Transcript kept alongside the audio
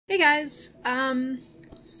Hey guys,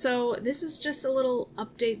 so this is just a little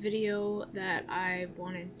update video that I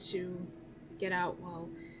wanted to get out while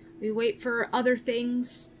we wait for other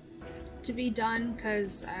things to be done,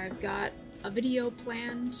 because I've got a video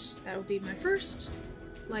planned that will be my first,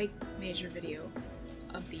 major video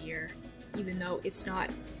of the year, even though it's not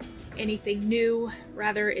anything new.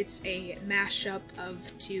 Rather, it's a mashup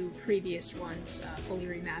of two previous ones, fully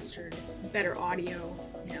remastered, better audio.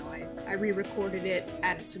 You know, I re-recorded it,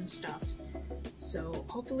 added some stuff, so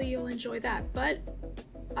hopefully you'll enjoy that. But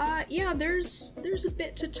yeah, there's a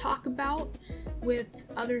bit to talk about with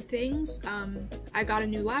other things. I got a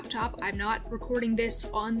new laptop. I'm not recording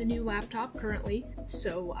this on the new laptop currently,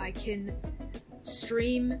 so I can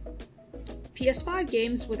stream PS5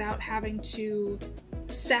 games without having to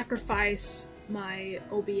sacrifice my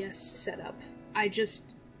OBS setup. I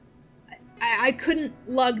couldn't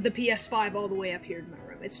lug the PS5 all the way up here in my room.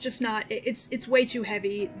 It's just not, it's way too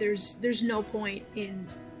heavy. There's no point in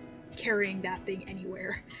carrying that thing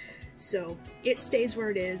anywhere. So it stays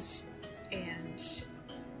where it is, and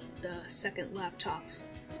the second laptop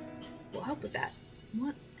will help with that.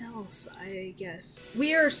 What else, I guess?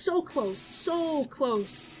 We are so close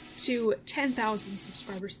to 10,000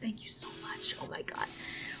 subscribers. Thank you so much. Oh my god.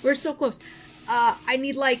 We're so close. I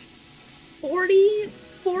need like 40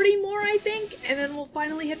 more, I think, and then we'll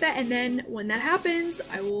finally hit that. And then when that happens,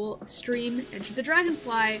 I will stream Enter the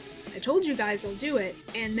Dragonfly. I told you guys I'll do it.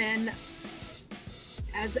 And then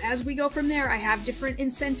as we go from there, I have different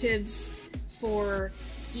incentives for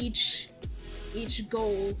each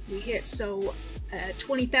goal we hit. So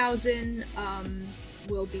 20,000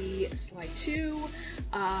 will be Slide 2,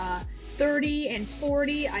 30 and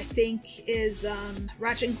 40 I think is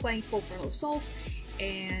Ratchet & Clank Full Frontal Assault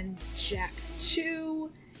and Jack 2,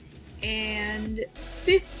 and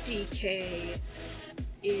 50k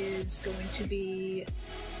is going to be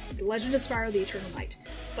The Legend of Spyro: The Eternal Night.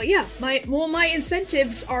 But yeah, my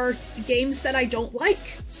incentives are games that I don't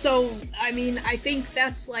like. So, I mean, I think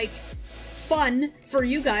that's like fun for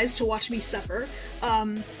you guys to watch me suffer.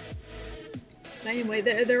 But anyway,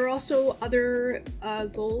 there are also other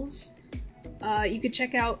goals. You could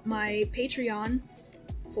check out my Patreon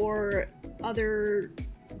for other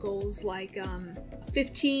goals, like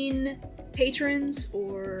 15 patrons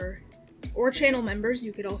or channel members.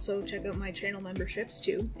 You could also check out my channel memberships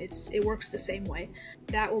too. It works the same way.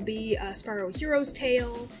 That will be Spyro Hero's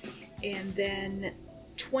Tale, and then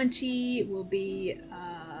 20 will be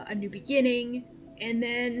A New Beginning, and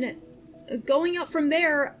then going up from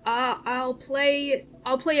there, I'll play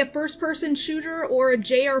a first-person shooter or a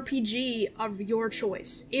JRPG of your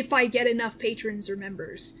choice, if I get enough patrons or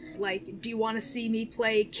members. Like, do you want to see me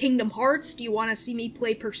play Kingdom Hearts? Do you want to see me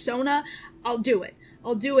play Persona? I'll do it.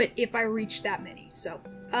 I'll do it if I reach that many. So,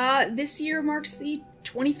 this year marks the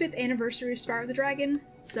 25th anniversary of Spyro the Dragon,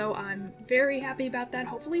 so I'm very happy about that.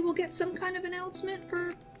 Hopefully we'll get some kind of announcement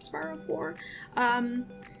for Spyro 4.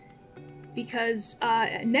 Because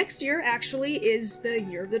next year actually is the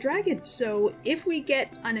Year of the Dragon. So if we get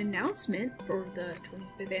an announcement for the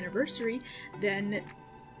 25th anniversary, then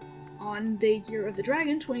on the Year of the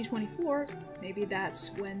Dragon 2024, maybe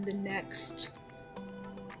that's when the next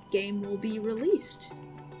game will be released.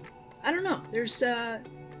 I don't know. There's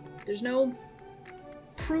no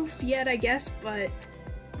proof yet, I guess, but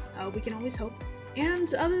we can always hope.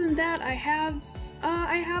 And other than that, I have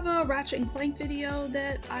a Ratchet & Clank video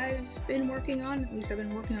that I've been working on. At least I've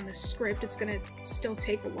been working on the script. It's gonna still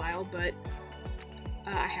take a while, but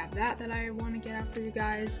I have that I want to get out for you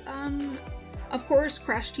guys. Of course,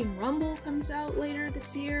 Crash Team Rumble comes out later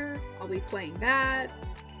this year. I'll be playing that,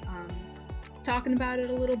 talking about it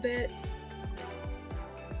a little bit.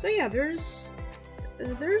 So yeah, there's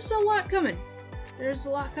a lot coming. There's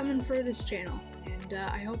a lot coming for this channel, and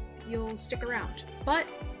I hope you'll stick around. But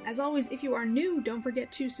as always, if you are new, don't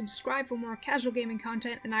forget to subscribe for more casual gaming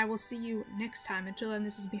content, and I will see you next time. Until then,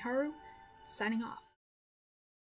 this is Miharu, signing off.